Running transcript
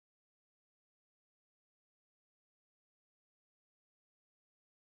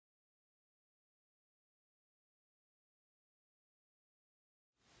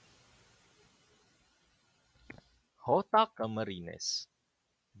Jota Camarines.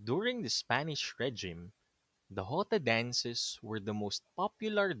 During the Spanish regime, the Jota dances were the most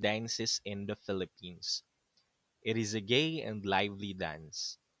popular dances in the Philippines. It is a gay and lively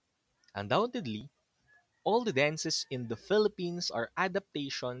dance. Undoubtedly, all the dances in the Philippines are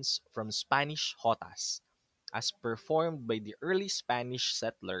adaptations from Spanish Jotas, as performed by the early Spanish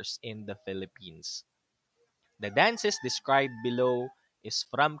settlers in the Philippines. The dances described below is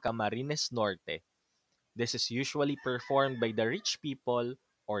from Camarines Norte. This is usually performed by the rich people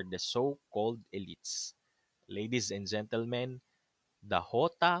or the so-called elites. Ladies and gentlemen, the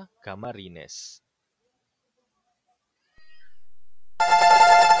Jota Camarines.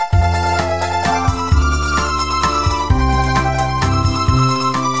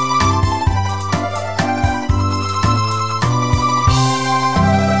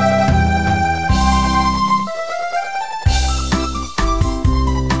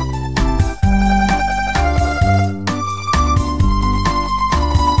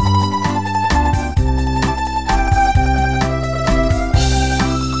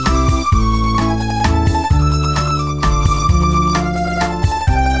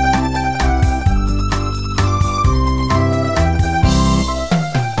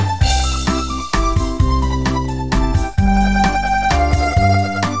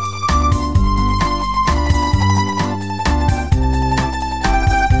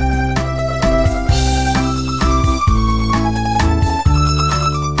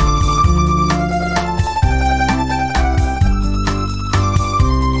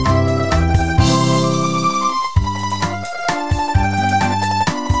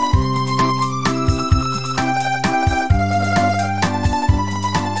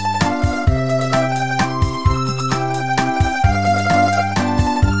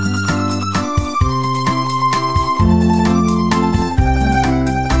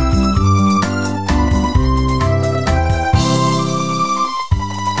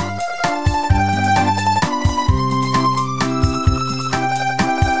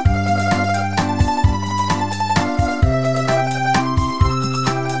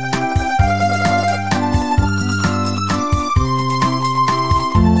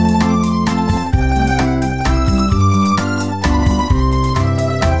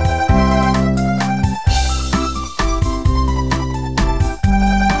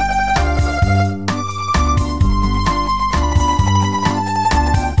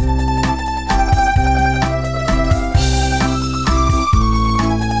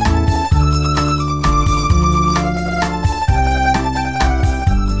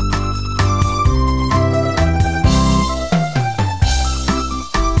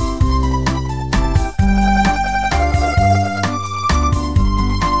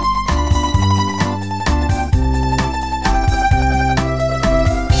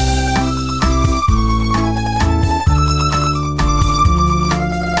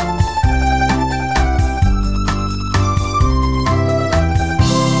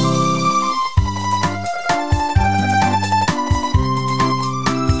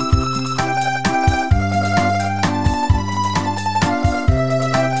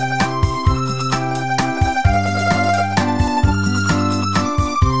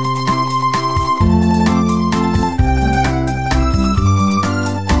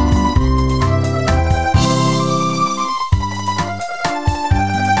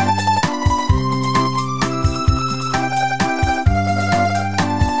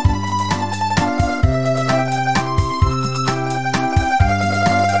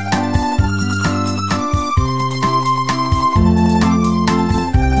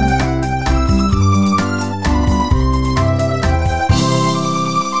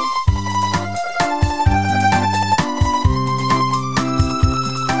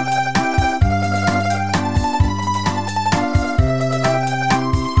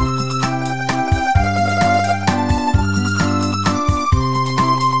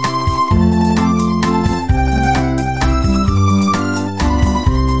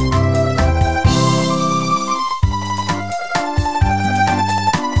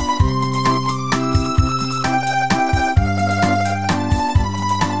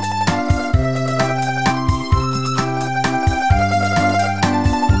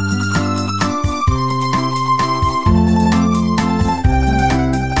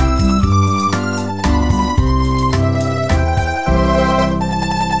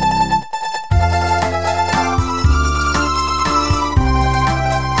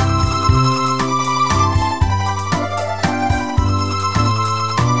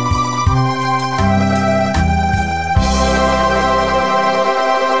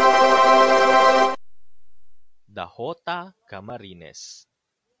 The Jota Camarines.